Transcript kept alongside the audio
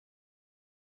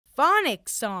Phonics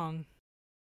song.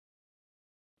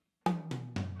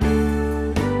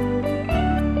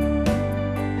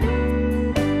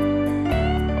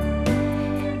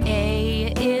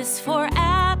 A is for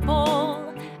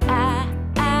apple,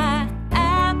 apple.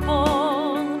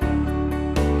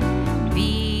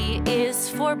 B is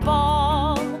for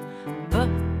ball,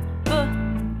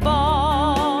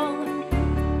 ball.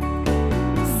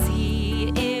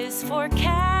 C is for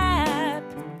cap,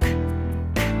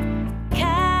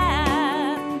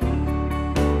 cap.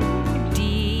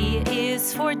 D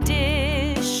is for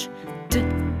dish,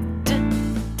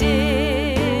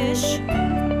 dish.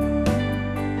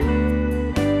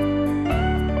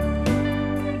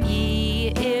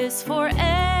 E is for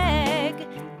egg,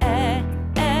 egg.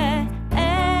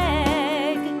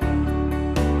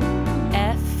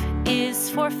 F is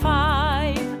for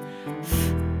five,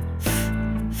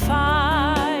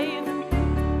 five.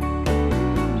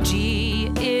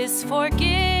 G is for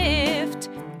gift,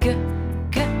 gift.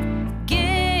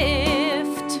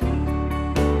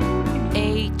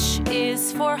 H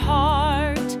is for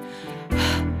heart,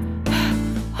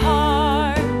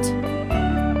 heart.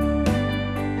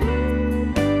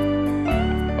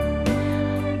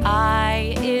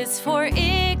 I is for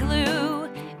igloo,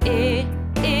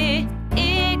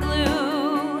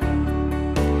 igloo.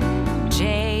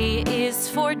 J is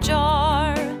for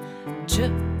jar,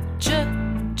 jar.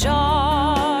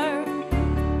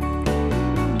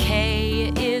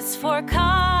 K is for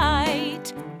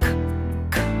kite,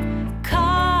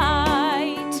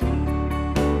 kite.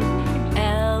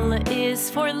 L is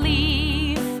for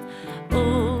leaf,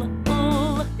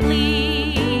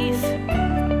 leaf.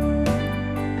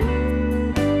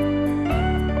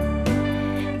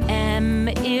 M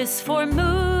is for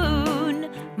moon,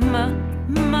 moon.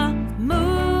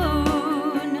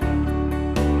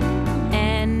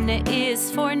 N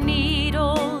is for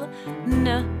needle,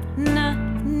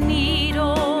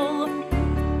 needle.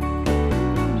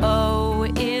 O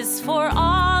is for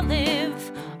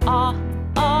olive, olive.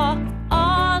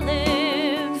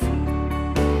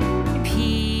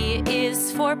 P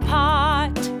is for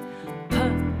pot,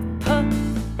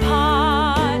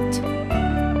 pot.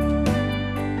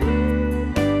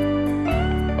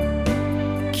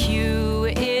 Q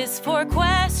is for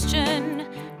question,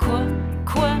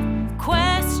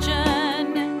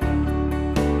 question.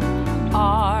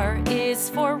 R is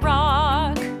for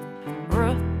rock,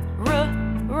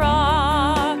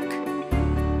 rock.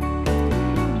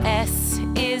 S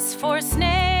is for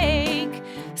snake,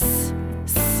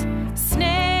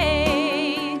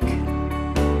 snake.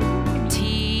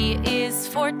 T is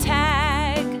for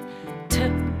tag,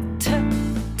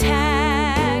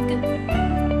 tag.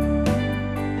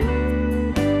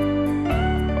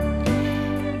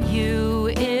 U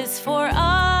is for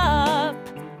up,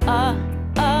 up.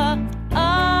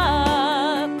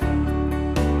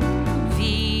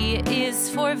 V is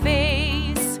for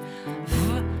vase,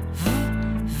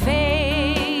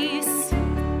 vase.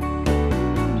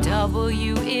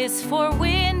 W is for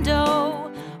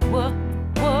window,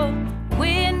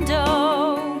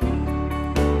 window.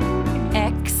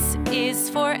 X is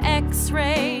for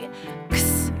X-ray,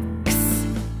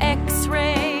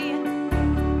 X-ray.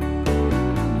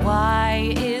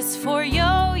 Y is for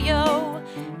yo-yo,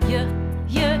 yo-yo.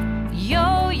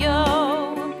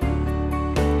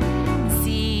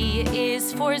 Z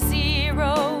is for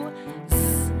zero,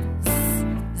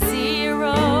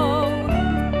 zero.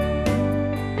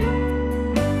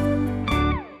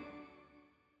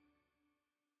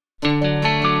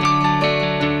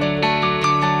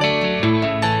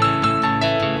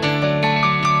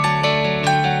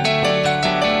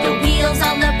 The wheels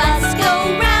on the bus go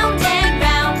round and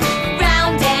round,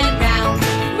 round and round,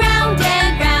 round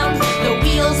and round. The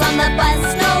wheels on the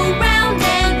bus go round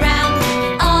and round,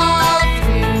 all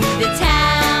through the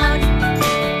town.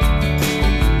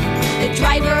 The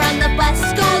driver on the bus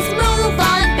goes move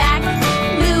on back,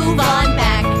 move on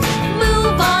back,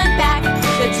 move on back.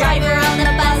 The driver on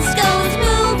the bus goes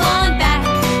move on back,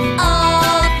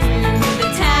 all through the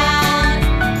town.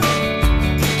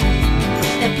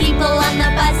 The people on the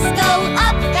bus go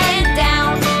up and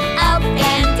down, up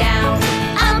and down,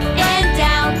 up and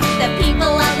down. The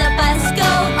people on the bus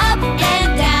go up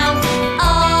and down,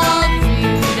 all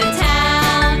through the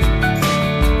town.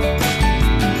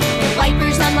 The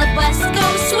wipers on the bus go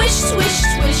swish, swish,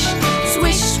 swish,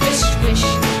 swish, swish, swish,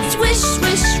 swish,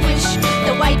 swish, swish.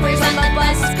 The wipers on the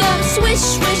bus go swish,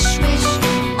 swish, swish,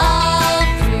 all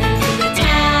through the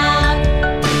town.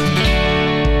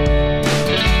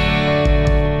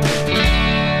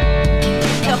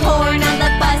 The horn on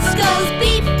the bus goes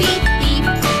beep, beep, beep,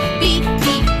 beep,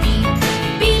 beep, beep,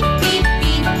 beep, beep,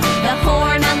 beep. The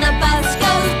horn on the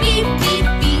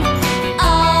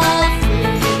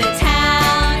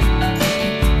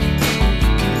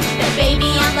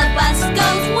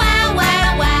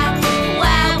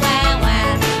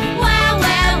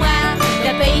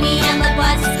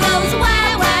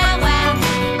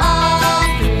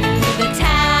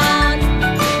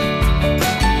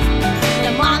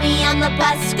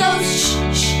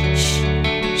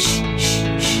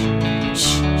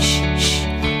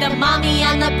baby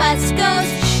on the bus goes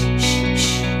shh, shh,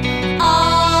 shh,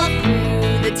 all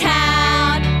through the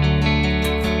town.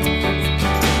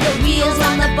 The wheels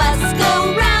on the bus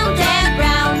go round and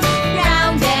round,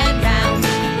 round and round,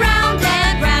 round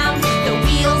and round. The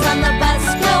wheels on the bus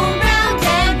go round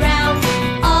and round,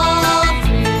 all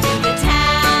through the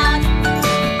town,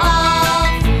 all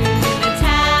through the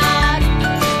town,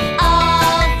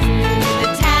 all through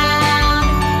the town.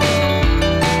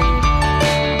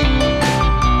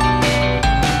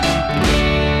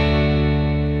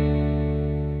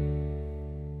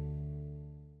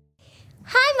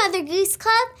 Hi, Mother Goose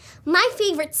Club. My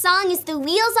favorite song is The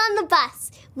Wheels on the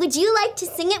Bus. Would you like to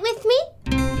sing it with me?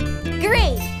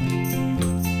 Great!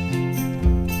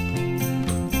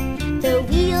 The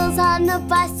wheels on the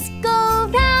bus go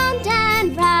round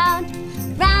and round,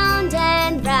 round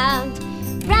and round,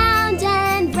 round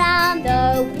and round.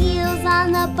 The wheels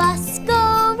on the bus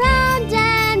go round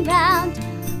and round,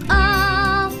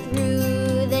 all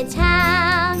through the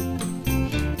town.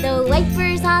 The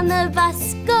wipers on the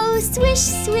bus go swish,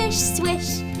 swish,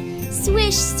 swish,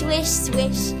 swish, swish,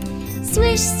 swish,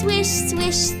 swish, swish,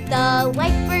 swish. The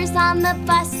wipers on the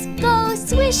bus go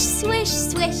swish, swish,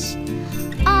 swish,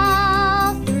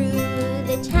 all through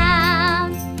the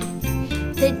town.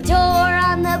 The door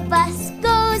on the bus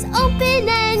goes open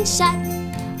and shut,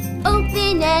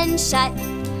 open and shut,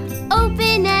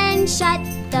 open and shut.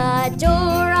 The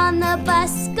door on the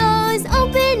bus goes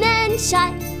open and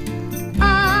shut,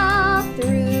 all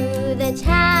through the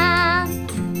town.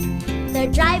 The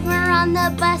driver on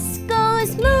the bus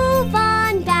goes move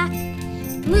on back,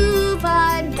 move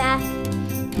on back,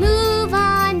 move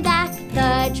on back.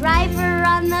 The driver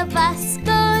on the bus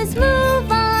goes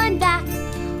move on back,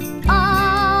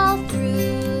 all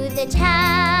through the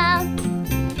town.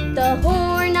 The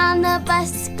horn on the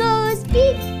bus goes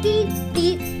beep, beep,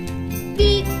 beep,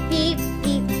 beep, beep,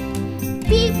 beep,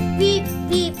 beep, beep,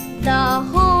 beep. The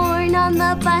horn on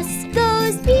the bus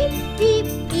goes beep, beep,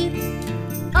 beep,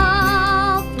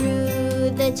 all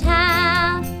through the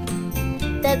town.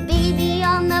 The baby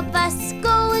on the bus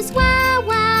goes wah,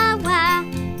 wah, wah,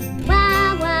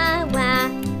 wah, wah, wah,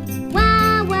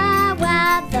 wah, wah,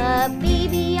 wah. The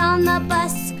baby on the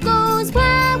bus goes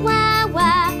wah, wah,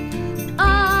 wah,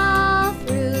 all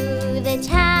through the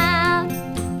town.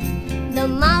 The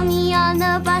mommy on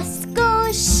the bus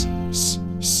goes shh, shh,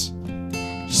 shh,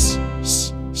 shh,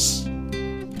 shh, shh,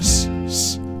 shh,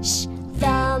 shh, shh.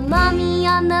 The mommy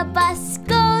on the bus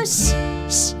goes shh,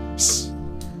 shh, shh,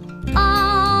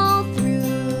 all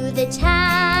through the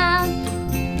town.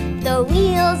 The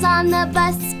wheels on the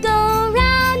bus go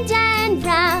round and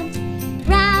round,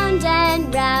 round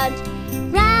and round,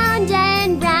 round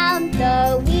and round.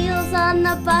 The wheels on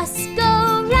the bus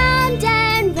go round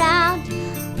and round,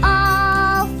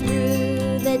 all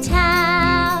through the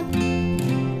town.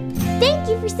 Thank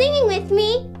you for singing with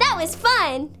me. That was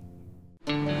fun.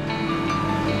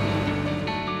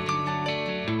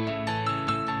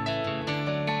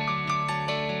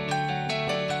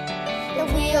 The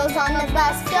wheels on the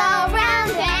bus go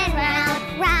round and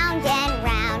round, round and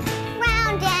round,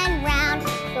 round and round.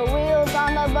 The wheels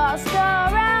on the bus go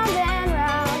round and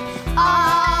round,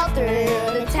 All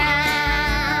through the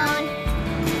town.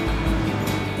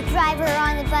 The driver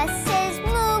on the bus says,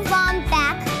 move on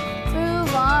back.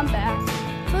 move on back,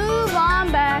 move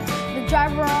on back. The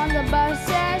driver on the bus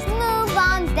says, Move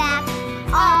on back.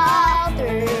 All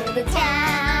through the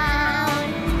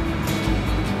town.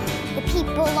 The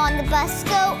people on the bus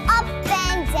go up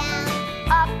and down.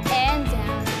 up and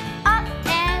down, up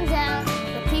and down.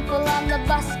 The people on the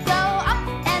bus go up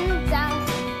and down,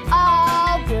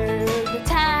 all through the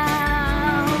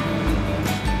town.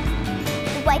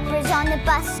 The wipers on the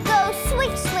bus go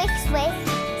swish, swish, swish,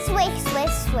 swish,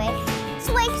 swish, swish,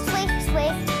 swish, swish,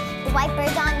 swish. The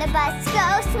wipers on the bus go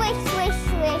swish, swish,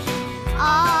 swish,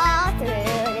 all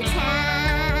through the town.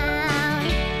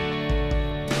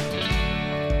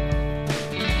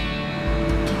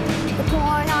 The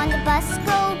horn on the bus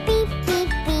go beep, beep,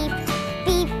 beep,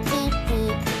 beep, beep,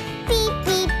 beep, beep,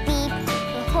 beep, beep.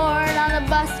 The horn on the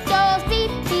bus goes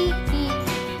beep, beep, beep,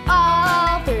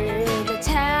 all through the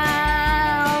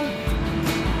town.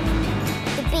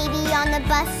 The baby on the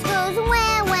bus goes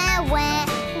wah, wah, wah,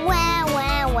 wah,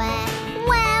 wah, wah,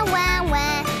 wah, wah,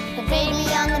 wah. The baby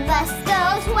on the bus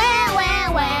goes wah, wah,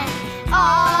 wah,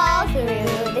 all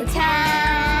through the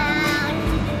town.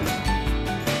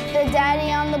 The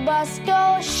daddy on the bus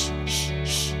goes shh, shh,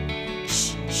 shh,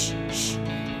 shh, shh, shh,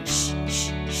 shh,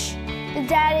 shh, shh. The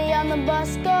daddy on the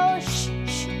bus goes shh,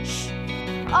 shh, shh,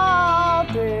 all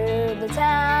through the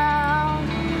town.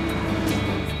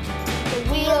 The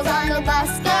wheels on the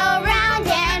bus go round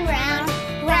and round,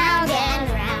 round and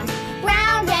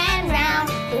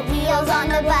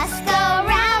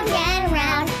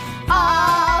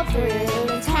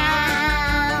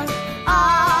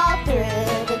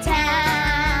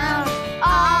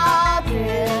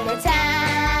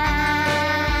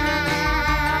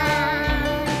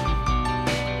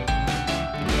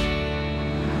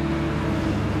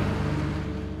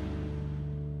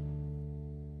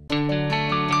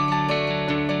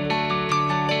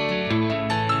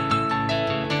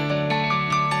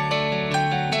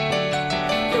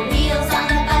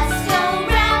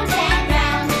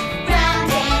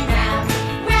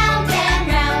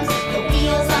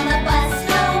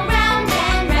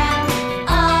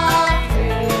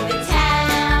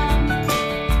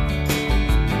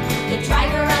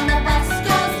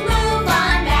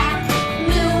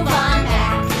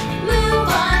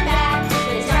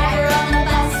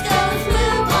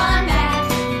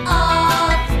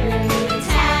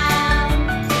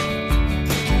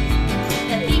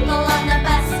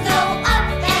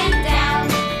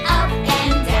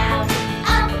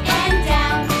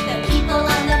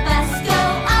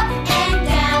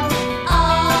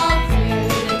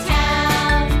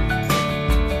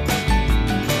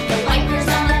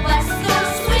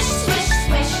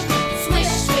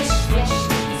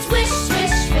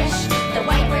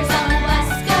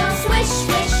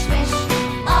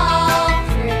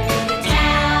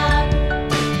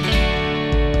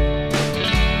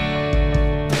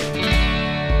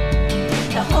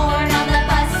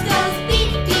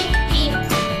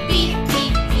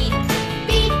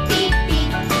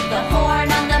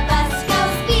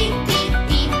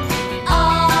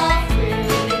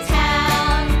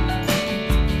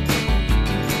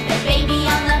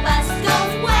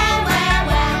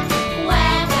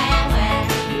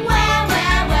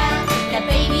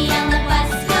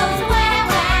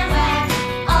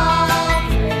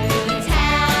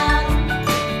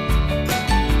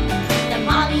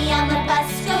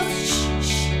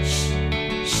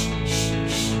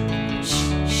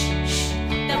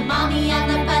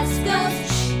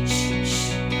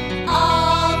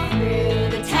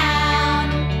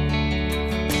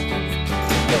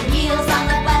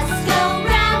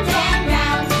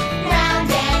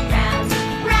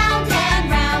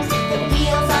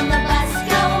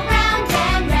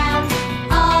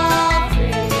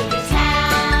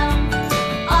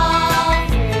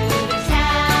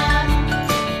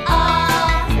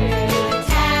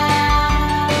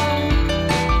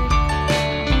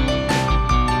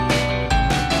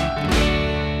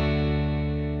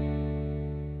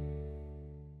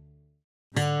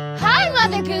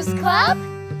Mother Goose Club!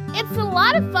 It's a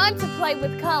lot of fun to play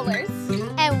with colors.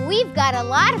 And we've got a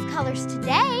lot of colors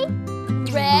today.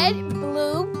 Red,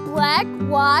 blue, black,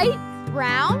 white,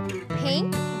 Brown,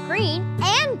 pink, green,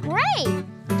 and gray.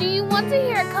 Do you want to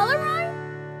hear a color rhyme?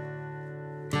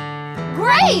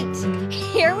 Great!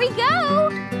 Here we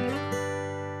go.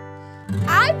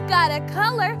 I've got a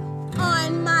color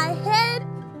on my head.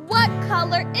 What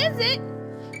color is it?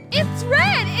 It's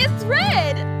red! It's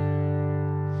red!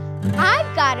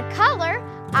 I've got a color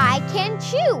I can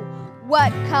chew.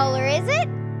 What color is it?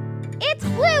 It's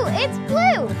blue! It's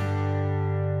blue!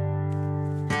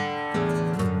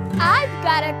 I've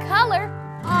got a color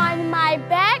on my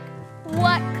back.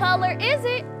 What color is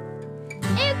it?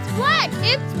 It's black!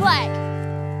 It's black!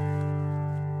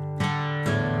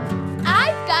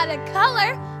 I've got a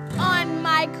color on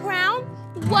my crown.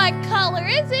 What color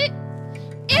is it?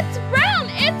 It's brown!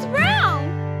 It's brown!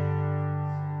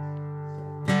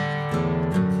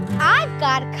 I've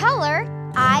got a color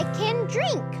I can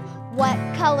drink. What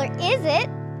color is it?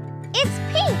 It's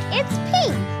pink! It's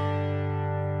pink!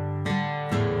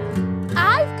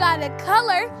 I've got a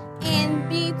color in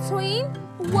between.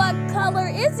 What color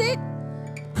is it?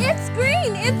 It's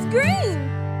green! It's green!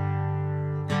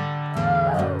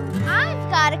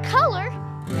 I've got a color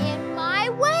in my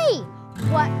way.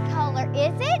 What color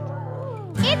is it?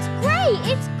 It's gray!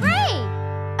 It's gray!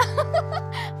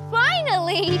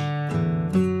 Finally!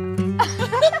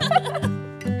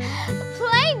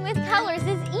 Playing with colors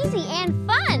is easy and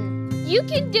fun. You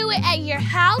can do it at your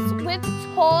house with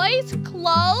toys,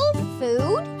 clothes,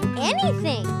 Food,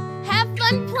 anything. Have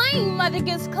fun playing, Mother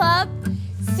Goose Club.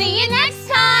 See you next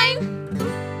time!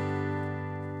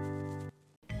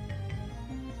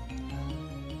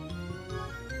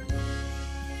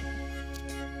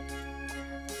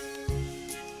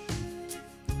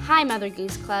 Hi, Mother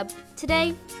Goose Club.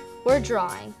 Today, we're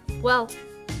drawing. Well,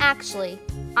 actually,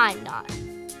 I'm not.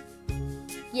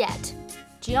 Yet.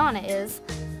 Gianna is.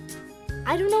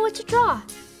 I don't know what to draw.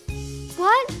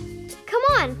 What? Come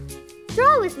on,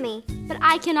 draw with me. But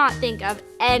I cannot think of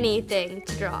anything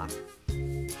to draw.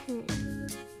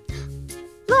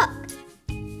 Look,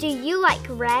 do you like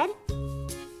red?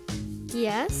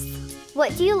 Yes?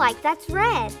 What do you like that's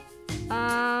red?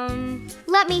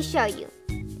 Let me show you.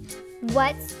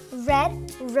 What's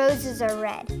red? Roses are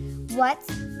red. What's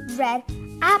red?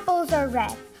 Apples are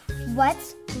red.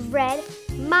 What's red?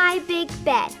 My big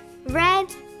bed. Red,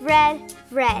 red,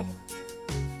 red.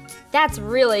 That's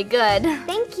really good.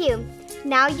 Thank you.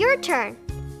 Now your turn.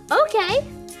 Okay.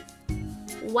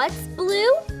 What's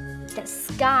blue? The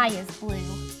sky is blue.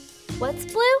 What's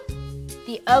blue?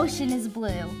 The ocean is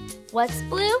blue. What's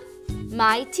blue?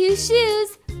 My two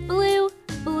shoes. Blue,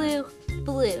 blue,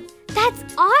 blue.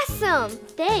 That's awesome.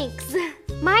 Thanks.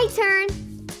 My turn.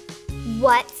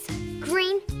 What's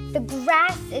green? The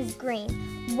grass is green.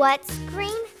 What's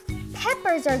green?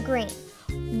 Peppers are green.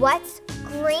 What's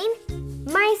green?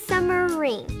 My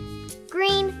submarine.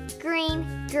 Green, green,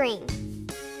 green.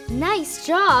 Nice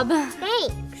job.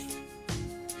 Thanks.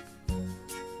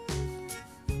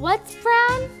 What's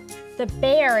brown? The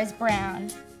bear is brown.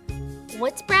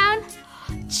 What's brown?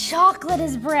 Chocolate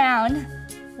is brown.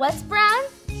 What's brown?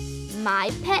 My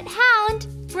pet hound.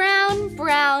 Brown,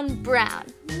 brown, brown.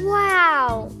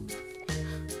 Wow.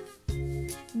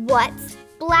 What's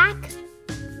black?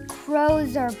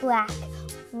 Crows are black.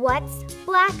 What's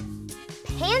black?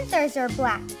 Panthers are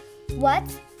black.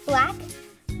 What's black?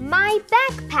 My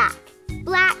backpack.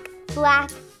 Black,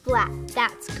 black, black.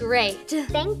 That's great.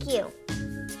 Thank you.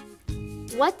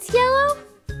 What's yellow?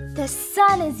 The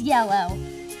sun is yellow.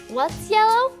 What's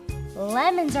yellow?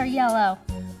 Lemons are yellow.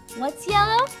 What's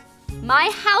yellow?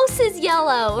 My house is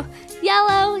yellow.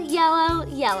 Yellow, yellow,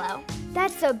 yellow.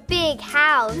 That's a big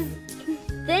house.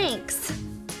 Thanks.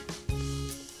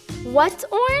 What's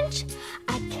orange?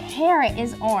 A carrot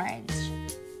is orange.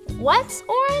 What's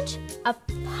orange? A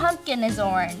pumpkin is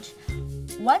orange.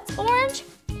 What's orange?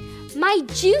 My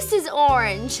juice is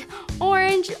orange.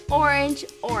 Orange, orange,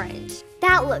 orange.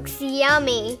 That looks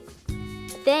yummy.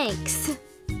 Thanks.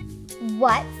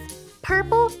 What's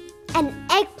purple? An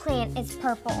eggplant is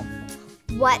purple.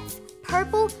 What's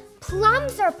purple?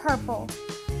 Plums are purple.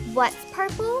 What's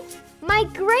purple? My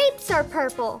grapes are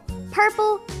purple.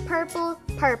 Purple, purple,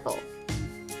 purple.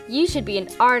 You should be an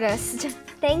artist.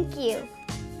 Thank you.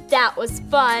 That was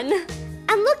fun.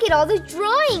 And look at all the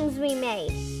drawings we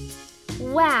made.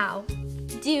 Wow.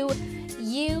 Do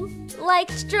you like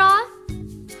to draw?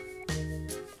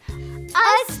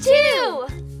 Us too!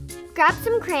 Grab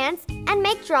some crayons and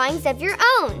make drawings of your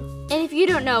own. And if you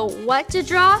don't know what to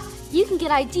draw, you can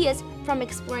get ideas from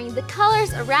exploring the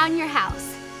colors around your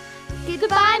house.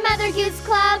 Goodbye, Mother Goose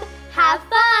Club. Have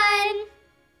fun.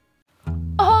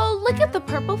 Oh, look at the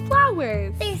purple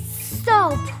flowers. They're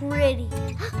so pretty.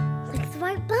 Look at the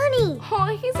white bunny.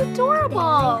 Oh, he's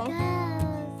adorable. There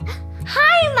he goes.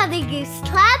 Hi, Mother Goose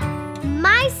Club.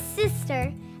 My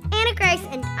sister, Anna Grace,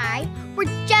 and I were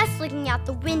just looking out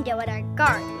the window at our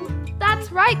garden.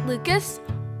 That's right, Lucas.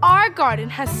 Our garden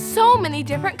has so many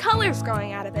different colors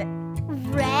growing out of it.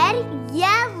 Red,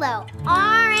 yellow,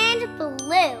 orange,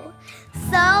 blue.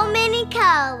 So many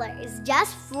colors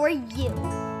just for you.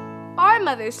 Our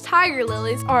mother's tiger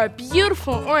lilies are a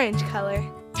beautiful orange color.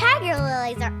 Tiger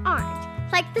lilies are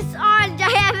orange, like this orange I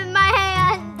have in my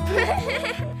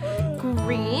hand.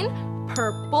 Green,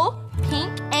 purple,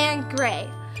 pink, and gray.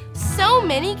 So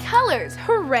many colors.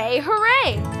 Hooray,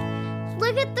 hooray.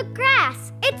 Look at the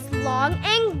grass. It's long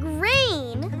and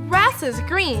green. Grass is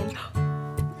green,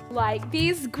 like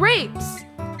these grapes.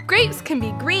 Grapes can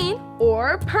be green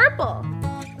or purple.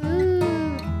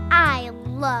 I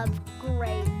love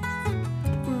grapes.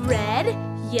 Red,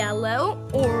 yellow,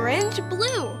 orange,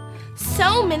 blue.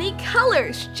 So many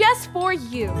colors just for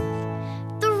you.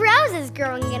 The roses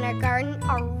growing in our garden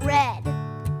are red.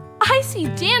 I see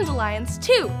dandelions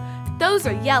too. Those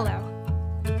are yellow.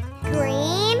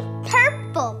 Green,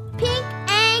 purple, pink,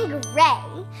 and gray.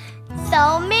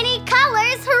 So many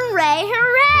colors, hooray,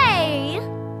 hooray!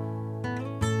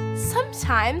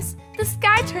 Sometimes the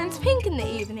sky turns pink in the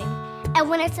evening. And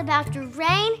when it's about to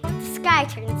rain, the sky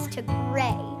turns to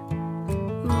gray.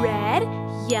 Red,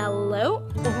 yellow,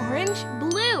 orange,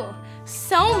 blue.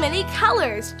 So many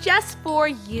colors just for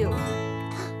you.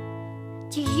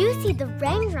 Do you see the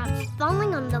raindrops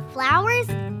falling on the flowers?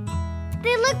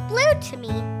 They look blue to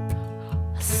me.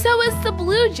 So is the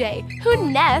blue jay who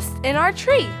nests in our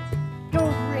tree.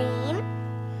 Green,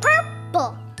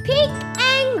 purple, pink,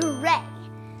 and gray.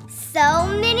 So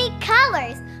many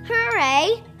colors.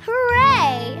 Hooray,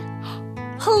 hooray!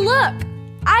 Look,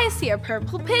 I see a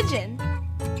purple pigeon.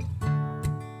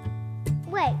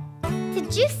 Wait,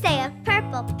 did you say a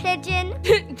purple pigeon?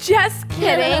 Just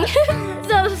kidding.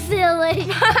 So silly.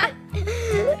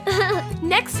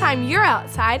 Next time you're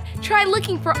outside, try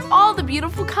looking for all the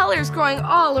beautiful colors growing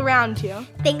all around you.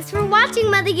 Thanks for watching,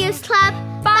 Mother Goose Club.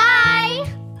 Bye!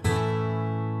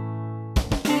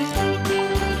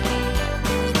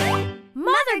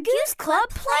 Mother Goose Club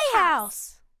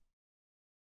Playhouse.